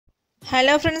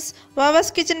Hello friends,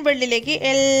 വാവാസ് kitchen വേൾഡിലേക്ക്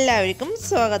എല്ലാവർക്കും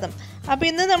സ്വാഗതം. അപ്പോൾ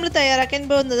ഇന്ന് നമ്മൾ തയ്യാറാക്കാൻ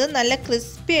പോകുന്നത് നല്ല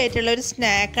ക്രിസ്പി ആയിട്ടുള്ള ഒരു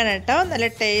സ്നാക്കാണ് കേട്ടോ. നല്ല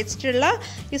ടേസ്റ്റുള്ള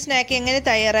ഈ സ്നാക്ക് എങ്ങനെ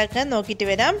തയ്യാറാക്കാൻ നോക്കിയിട്ട്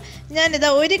വരാം.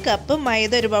 ഞാനിതാ 1 കപ്പ്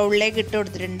മൈദ ഒരു ബൗളിലേക്ക് ഇട്ട്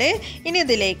കൊടുത്തിട്ടുണ്ട്. ഇനി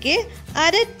ഇതിലേക്ക്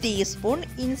 1/2 ടീസ്പൂൺ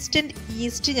ഇൻസ്റ്റൻറ്റ്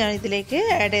ഈസ്റ്റ് ഞാൻ ഇതിലേക്ക്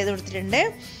ആഡ് ചെയ്ത് കൊടുത്തിട്ടുണ്ട്.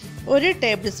 1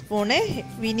 ടേബിൾ സ്പൂണ്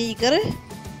വിനീഗർ,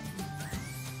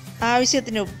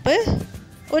 ആവശ്യത്തിന് ഉപ്പ്,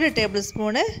 1 ടേബിൾ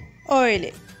സ്പൂണ് ഓയിൽ.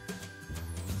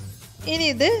 ഇനി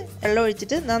ഇത് വെള്ളം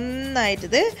ഒഴിച്ചിട്ട്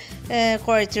നന്നായിട്ടിത്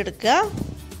കുഴച്ചെടുക്കുക.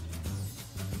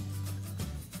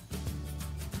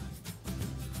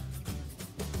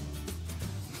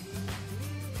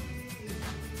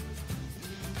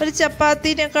 ഒരു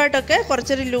ചപ്പാത്തിനെക്കാട്ടൊക്കെ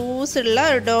കുറച്ചൊരു ലൂസുള്ള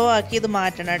ഒരു ഡോ ആക്കി ഇത്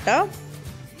മാറ്റണം കേട്ടോ.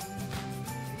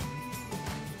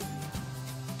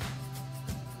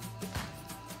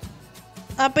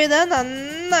 അപ്പോൾ ഇത്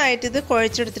നന്നായിട്ട് ഇത്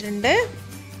കുഴച്ചെടുത്തിട്ടുണ്ട്.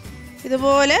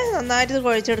 ഇതുപോലെ നന്നായിട്ട് ഇത്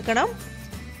കുഴച്ചെടുക്കണം.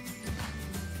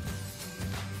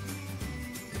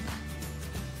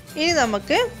 ഇനി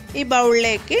നമുക്ക് ഈ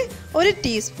ബൗളിലേക്ക് 1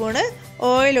 ടീസ്പൂണ്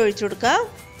ഓയിൽ ഒഴിച്ചു കൊടുക്കാം.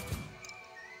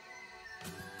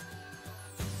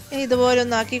 ഇനി ഇതുപോലെ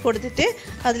ഒന്നാക്കി കൊടുത്തിട്ട്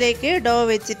അതിലേക്ക് ഡോ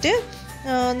വെച്ചിട്ട്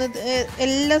ഒന്ന്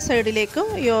എല്ലാ സൈഡിലേക്കും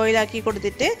ഈ ഓയിലാക്കി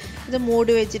കൊടുത്തിട്ട് ഇത്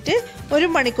മൂടി വെച്ചിട്ട്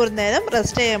 1 മണിക്കൂർ നേരം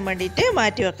റെസ്റ്റ് ചെയ്യാൻ വേണ്ടിയിട്ട്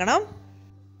മാറ്റി വെക്കണം.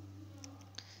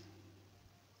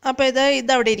 അപ്പോൾ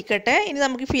ഇതവിടെ ഇരിക്കട്ടെ. ഇനി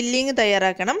നമുക്ക് ഫില്ലിങ്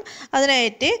തയ്യാറാക്കണം.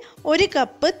 അതിനായിട്ട് 1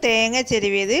 കപ്പ് തേങ്ങ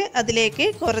ചെരുവിയത്, അതിലേക്ക്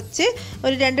കുറച്ച്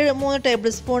ഒരു 2-3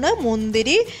 ടേബിൾ സ്പൂണ്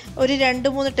മുന്തിരി, ഒരു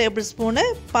 2-3 ടേബിൾ സ്പൂണ്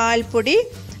പാൽപ്പൊടി,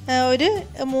 ഒരു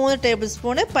 3 ടേബിൾ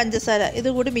സ്പൂണ് പഞ്ചസാര, ഇത്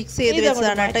കൂടി മിക്സ് ചെയ്ത്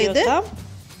വെച്ചതാണ് കേട്ടോ ഇത്.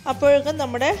 അപ്പോഴേക്കും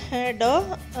നമ്മുടെ ഡോ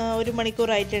 1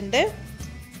 മണിക്കൂറായിട്ടുണ്ട്.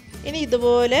 ഇനി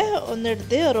ഇതുപോലെ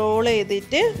ഒന്നെടുത്ത് റോൾ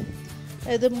ചെയ്തിട്ട്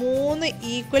ഇത് 3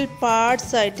 ഈക്വൽ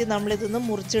പാർട്സ് ആയിട്ട് നമ്മളിതൊന്ന്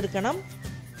മുറിച്ചെടുക്കണം.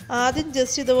 ആദ്യം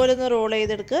ജസ്റ്റ് ഇതുപോലെ ഒന്ന് റോൾ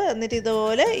ചെയ്തെടുക്കുക, എന്നിട്ട്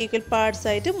ഇതുപോലെ ഈക്വൽ പാർട്സ്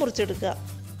ആയിട്ട് മുറിച്ചെടുക്കുക.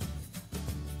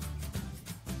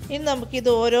 ഇനി നമുക്കിത്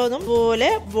ഓരോന്നും പോലെ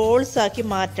ബോൾസ് ആക്കി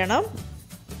മാറ്റണം.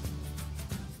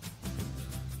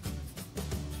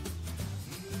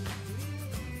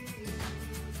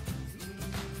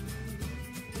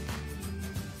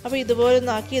 അപ്പോൾ ഇതുപോലെ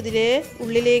ഒന്നാക്കി ഇതിലെ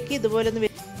ഉള്ളിലേക്ക് ഇതുപോലെ ഒന്ന്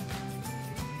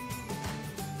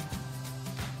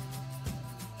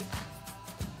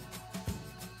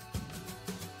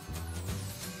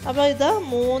അപ്പോൾ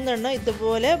 3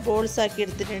 ഇതുപോലെ ബോൾസ് ആക്കി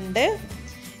എടുത്തിട്ടുണ്ട്.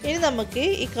 ഇനി നമുക്ക്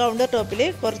ഈ കൗണ്ടർ ടോപ്പിൽ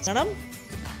കുറച്ചണം.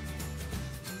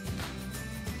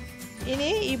 ഇനി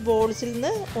ഈ ബോൾസിൽ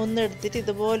നിന്ന് ഒന്ന് എടുത്തിട്ട്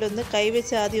ഇതുപോലെ ഒന്ന്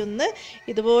കൈവച്ച് ആദ്യം ഒന്ന്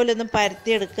ഇതുപോലെ ഒന്ന്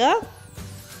പരത്തിയെടുക്കുക.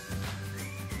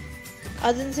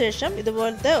 അതിനുശേഷം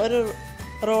ഇതുപോലത്തെ ഒരു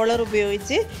റോളർ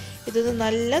ഉപയോഗിച്ച് ഇതൊന്ന്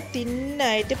നല്ല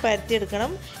തിന്നായിട്ട്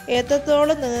പരത്തിയെടുക്കണം.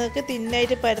 എത്രത്തോളം നിങ്ങൾക്ക്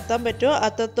തിന്നായിട്ട് പരത്താൻ പറ്റുമോ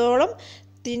അത്രത്തോളം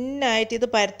തിന്നായിട്ട് ഇത്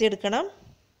പരത്തിയെടുക്കണം.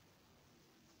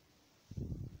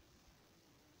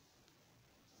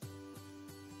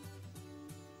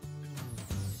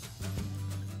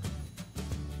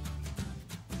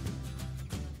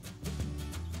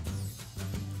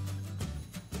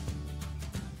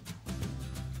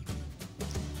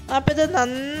 അപ്പോൾ ഇത്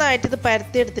നന്നായിട്ട് ഇത്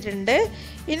പരത്തിയെടുത്തിട്ടുണ്ട്.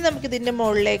 ഇനി നമുക്കിതിൻ്റെ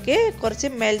മുകളിലേക്ക് കുറച്ച്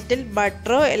മെൽറ്റഡ്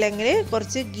ബട്ടറോ അല്ലെങ്കിൽ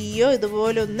കുറച്ച് ഗീയോ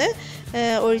ഇതുപോലെ ഒന്ന്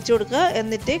ഒഴിച്ചു കൊടുക്കുക.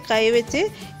 എന്നിട്ട് കൈവച്ച്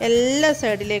എല്ലാ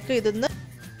സൈഡിലേക്കും ഇതൊന്ന്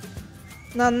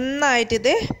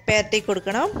നന്നായിട്ടിത് പരത്തി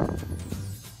കൊടുക്കണം.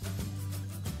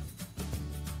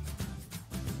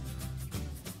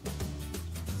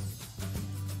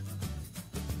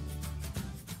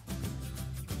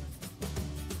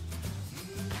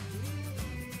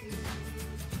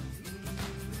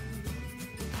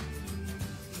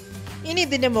 ഇനി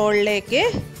ഇതിൻ്റെ മുകളിലേക്ക്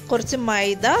കുറച്ച്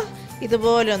മൈദ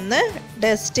ഇതുപോലൊന്ന്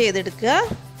ഡസ്റ്റ് ചെയ്തെടുക്കുക.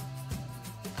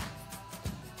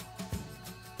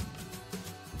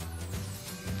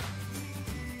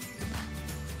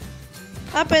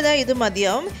 അപ്പോൾ ഇത്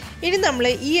മതിയാവും. ഇനി നമ്മൾ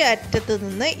ഈ അറ്റത്ത്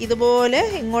നിന്ന് ഇതുപോലെ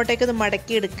ഇങ്ങോട്ടേക്കൊന്ന്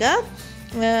മടക്കിയെടുക്കുക.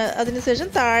 അതിനുശേഷം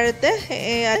താഴത്തെ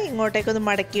ഇങ്ങോട്ടേക്കൊന്ന്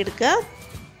മടക്കിയെടുക്കുക.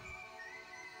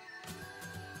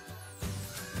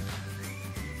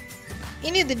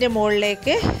 ഇനി ഇതിൻ്റെ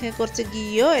മുകളിലേക്ക് കുറച്ച്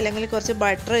ഗീയോ അല്ലെങ്കിൽ കുറച്ച്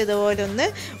ബട്ടർ ഇതുപോലെ ഒന്ന്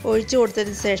ഒഴിച്ചു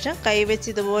കൊടുത്തതിന് ശേഷം കൈവച്ച്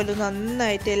ഇതുപോലെ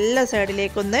നന്നായിട്ട് എല്ലാ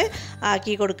സൈഡിലേക്കൊന്ന്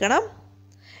ആക്കി കൊടുക്കണം.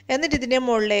 എന്നിട്ട് ഇതിൻ്റെ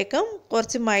മുകളിലേക്കും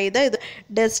കുറച്ച് മൈദ ഇത്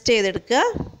ഡസ്റ്റ് ചെയ്തെടുക്കുക.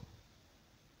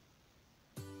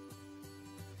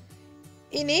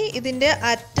 ഇനി ഇതിൻ്റെ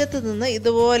അറ്റത്ത് നിന്ന്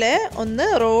ഇതുപോലെ ഒന്ന്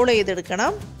റോൾ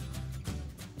ചെയ്തെടുക്കണം.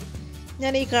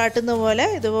 ഞാൻ ഈ കാട്ടുന്ന പോലെ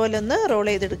ഇതുപോലെ ഒന്ന് റോൾ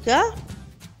ചെയ്തെടുക്കുക.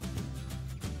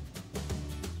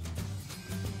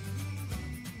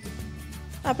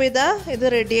 അപ്പോൾ ഇത്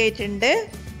റെഡി ആയിട്ടുണ്ട്.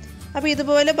 അപ്പോൾ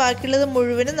ഇതുപോലെ ബാക്കിയുള്ളത്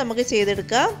മുഴുവനും നമുക്ക്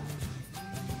ചെയ്തെടുക്കാം.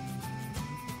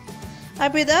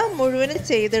 അപ്പോൾ ഇതാ മുഴുവനും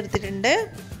ചെയ്തെടുത്തിട്ടുണ്ട്.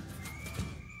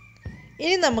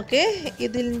 ഇനി നമുക്ക്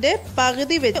ഇതിൻ്റെ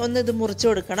പകുതി വെച്ച് ഒന്ന് ഇത് മുറിച്ച്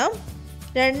കൊടുക്കണം.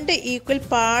 2 ഈക്വൽ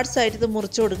പാർട്സ് ആയിട്ട് ഇത്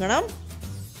മുറിച്ച് കൊടുക്കണം.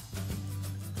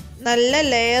 നല്ല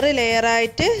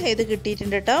ലെയറായിട്ട് ഇത്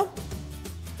കിട്ടിയിട്ടുണ്ട് കേട്ടോ.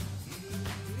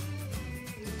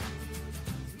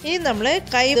 ഇനി നമ്മൾ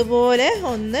കൈ ഇതുപോലെ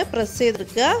ഒന്ന് പ്രസ്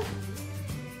ചെയ്തെടുക്കുക.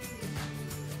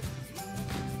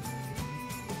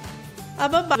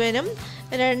 അപ്പം പവനും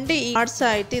 2 പാർട്സ്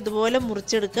ആയിട്ട് ഇതുപോലെ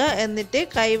മുറിച്ചെടുക്കുക. എന്നിട്ട്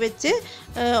കൈ വെച്ച്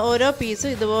ഓരോ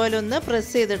പീസും ഇതുപോലെ ഒന്ന്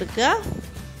പ്രസ് ചെയ്തെടുക്കുക.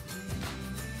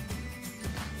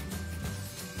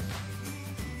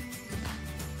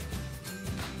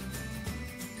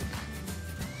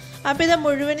 അപ്പോൾ ഇത്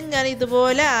മുഴുവനും ഞാൻ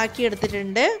ഇതുപോലെ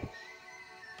ആക്കിയെടുത്തിട്ടുണ്ട്.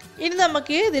 ഇനി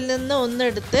നമുക്ക് ഇതിൽ നിന്ന്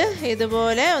ഒന്നെടുത്ത്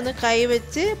ഇതുപോലെ ഒന്ന് കൈ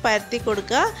വെച്ച് പരത്തി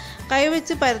കൊടുക്കുക. കൈ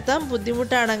വെച്ച് പരത്താൻ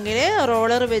ബുദ്ധിമുട്ടാണെങ്കിൽ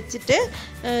റോളർ വെച്ചിട്ട്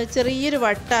ചെറിയൊരു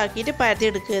വട്ടാക്കിയിട്ട്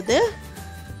പരത്തിയെടുക്കുക. ഇത്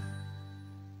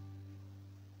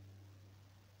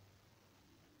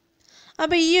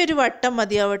അപ്പോൾ ഈ ഒരു വട്ടം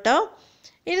മതിയാവും കേട്ടോ.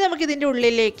 ഇനി നമുക്കിതിൻ്റെ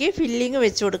ഉള്ളിലേക്ക് ഫില്ലിങ്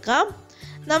വെച്ച് കൊടുക്കാം.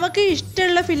 നമുക്ക്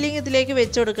ഇഷ്ടമുള്ള ഫില്ലിങ് ഇതിലേക്ക്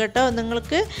വെച്ച് കൊടുക്കാം കേട്ടോ.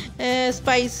 നിങ്ങൾക്ക്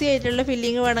സ്പൈസി ആയിട്ടുള്ള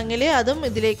ഫില്ലിങ് വേണമെങ്കിൽ അതും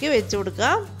ഇതിലേക്ക് വെച്ച്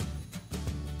കൊടുക്കാം.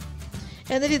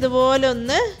 എന്നിട്ട് ഇതുപോലെ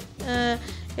ഒന്ന്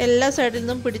എല്ലാ സൈഡിൽ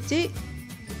നിന്നും പിടിച്ച്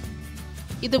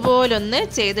ഇതുപോലൊന്ന്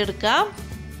ചെയ്തെടുക്കാം.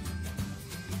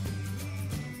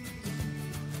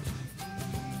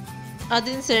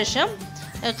 അതിനുശേഷം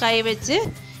കൈ വെച്ച്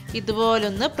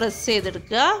ഇതുപോലൊന്ന് പ്രസ്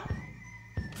ചെയ്തെടുക്കുക.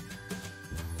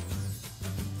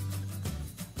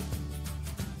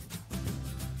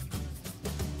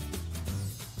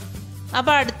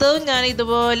 അപ്പോൾ അടുത്തതും ഞാൻ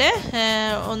ഇതുപോലെ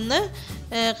ഒന്ന്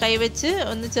കൈവച്ച്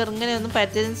ഒന്ന് ചെറുങ്ങനെ ഒന്ന്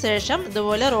പരത്തിയതിന് ശേഷം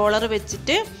ഇതുപോലെ റോളർ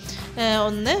വെച്ചിട്ട്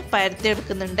ഒന്ന്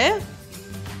പരത്തിയെടുക്കുന്നുണ്ട്.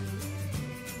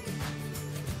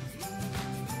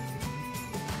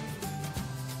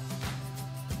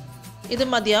 ഇത്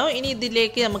മതിയാവും. ഇനി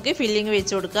ഇതിലേക്ക് നമുക്ക് ഫില്ലിങ്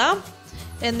വെച്ച് കൊടുക്കാം.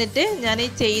 എന്നിട്ട് ഞാൻ ഈ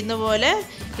ചെയ്യുന്ന പോലെ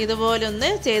ഇതുപോലെ ഒന്ന്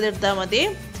ചെയ്തെടുത്താൽ മതി.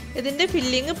 ഇതിൻ്റെ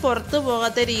ഫില്ലിങ് പുറത്ത്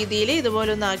പോകാത്ത രീതിയിൽ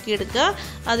ഇതുപോലെ ഒന്ന് ആക്കിയെടുക്കുക.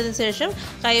 അതിനുശേഷം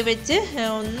കൈവച്ച്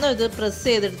ഒന്ന് ഇത് പ്രസ്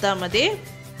ചെയ്തെടുത്താൽ മതി.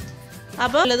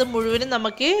 അപ്പോൾ അത് മുഴുവനും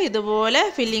നമുക്ക് ഇതുപോലെ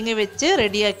ഫില്ലിങ് വെച്ച്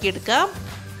റെഡിയാക്കി എടുക്കാം.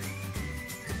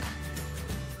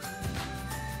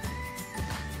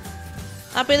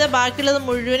 അപ്പോൾ ഇത് ബാക്കിയുള്ളത്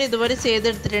മുഴുവൻ ഇതുപോലെ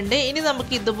ചെയ്തെടുത്തിട്ടുണ്ട്. ഇനി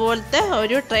നമുക്ക് ഇതുപോലത്തെ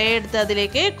ഒരു ട്രേ എടുത്ത്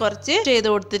അതിലേക്ക് കുറച്ച് ചെയ്ത്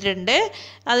കൊടുത്തിട്ടുണ്ട്.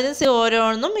 അതിന്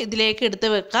ഓരോന്നും ഇതിലേക്ക് എടുത്ത്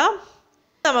വെക്കാം.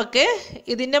 നമുക്ക്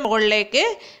ഇതിൻ്റെ മുകളിലേക്ക്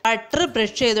ബട്ടർ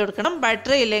ബ്രഷ് ചെയ്ത് കൊടുക്കണം.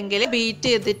 ബട്ടർ ഇല്ലെങ്കിൽ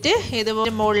ബീറ്റ് ചെയ്തിട്ട്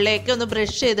ഇതുപോലെ മുകളിലേക്ക് ഒന്ന്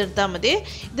ബ്രഷ് ചെയ്തെടുത്താൽ മതി.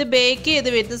 ഇത് ബേക്ക് ചെയ്ത്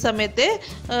വരുന്ന സമയത്ത്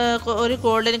ഒരു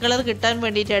ഗോൾഡൻ കളർ കിട്ടാൻ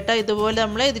വേണ്ടിയിട്ടാട്ടോ ഇതുപോലെ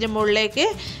നമ്മൾ ഇതിൻ്റെ മുകളിലേക്ക്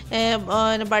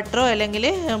ബട്ടറോ അല്ലെങ്കിൽ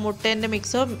മുട്ടേൻ്റെ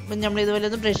മിക്സോ നമ്മൾ ഇതുപോലെ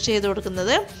ഒന്ന് ബ്രഷ് ചെയ്ത്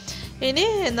കൊടുക്കുന്നത്. ഇനി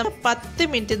 10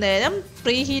 മിനിറ്റ് നേരം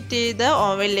പ്രീ ഹീറ്റ് ചെയ്ത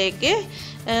ഓവനിലേക്ക്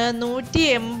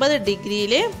 180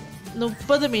 ഡിഗ്രിയിൽ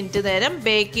 30 മിനിറ്റ് നേരം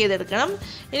ബേക്ക് ചെയ്തെടുക്കണം.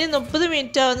 ഇനി 30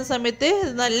 മിനിറ്റ് ആവുന്ന സമയത്ത്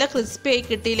നല്ല ക്രിസ്പി ആയി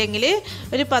കിട്ടിയില്ലെങ്കിൽ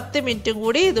ഒരു 10 മിനിറ്റും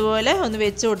കൂടി ഇതുപോലെ ഒന്ന്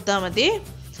വെച്ച് കൊടുത്താൽ മതി.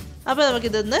 അപ്പോൾ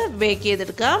നമുക്കിതൊന്ന് ബേക്ക്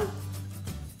ചെയ്തെടുക്കാം.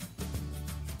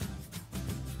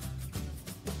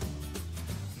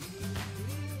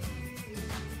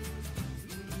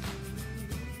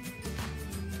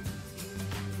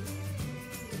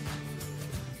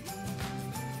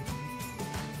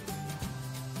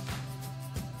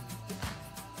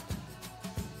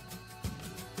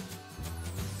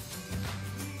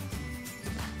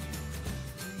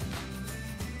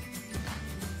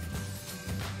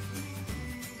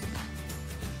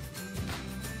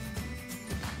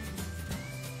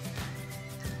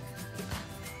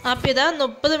 അപ്പോൾ ഇതാ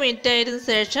 30 മിനിറ്റ് ആയതിനു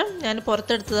ശേഷം ഞാൻ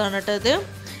പുറത്തെടുത്തതാണ് കേട്ടോ.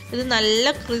 ഇത്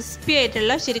നല്ല ക്രിസ്പി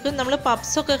ആയിട്ടുള്ള ശരിക്കും നമ്മൾ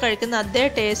പപ്സൊക്കെ കഴിക്കുന്ന അതേ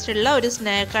ടേസ്റ്റുള്ള ഒരു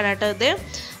സ്നാക്കാണ് കേട്ടോ ഇത്.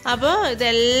 അപ്പോൾ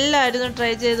ഇതെല്ലാവരും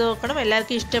ട്രൈ ചെയ്ത് നോക്കണം.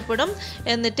 എല്ലാവർക്കും ഇഷ്ടപ്പെടും.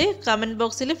 എന്നിട്ട് കമൻറ്റ്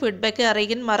ബോക്സിൽ ഫീഡ്ബാക്ക്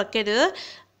അറിയിക്കാൻ മറക്കരുത്.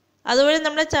 അതുപോലെ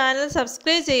നമ്മുടെ ചാനൽ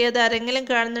സബ്സ്ക്രൈബ് ചെയ്യാതെ ആരെങ്കിലും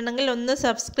കാണുന്നുണ്ടെങ്കിൽ ഒന്ന്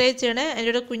സബ്സ്ക്രൈബ് ചെയ്യണേ.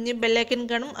 അതിൻ്റെ കുഞ്ഞ് ബെല്ലൈക്കൻ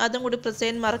കാണും, അതും കൂടി പ്രസ്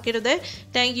ചെയ്യാൻ മറക്കരുത്.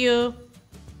 താങ്ക്